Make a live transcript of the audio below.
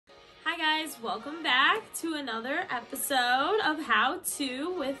Hi guys, welcome back to another episode of How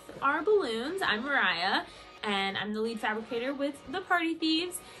To with our balloons. I'm Mariah and I'm the lead fabricator with the Party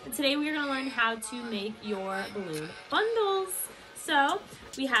Thieves, and today we are going to learn how to make your balloon bundles. So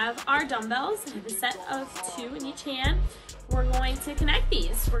we have our dumbbells. I have a set of 2 in each hand. We're going to connect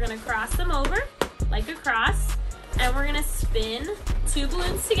these. We're going to cross them over like a cross, and we're going to spin 2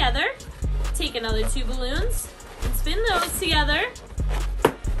 balloons together. Take another 2 balloons and spin those together.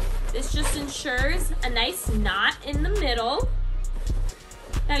 This just ensures a nice knot in the middle.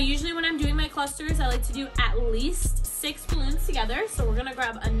 Now, usually when I'm doing my clusters, I like to do at least 6 balloons together. So we're gonna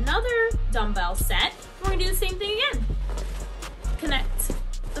grab another dumbbell set. We're gonna do the same thing again. Connect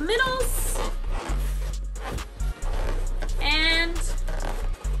the middles. And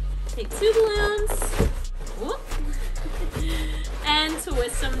take 2 balloons. Whoop. And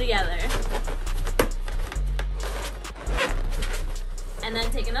twist them together. And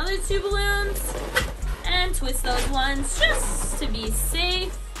then take another 2 balloons and twist those ones just to be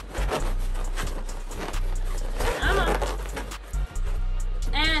safe. Come on.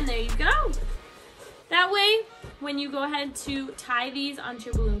 And there you go. That way, when you go ahead to tie these onto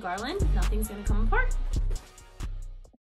your balloon garland, nothing's gonna come apart.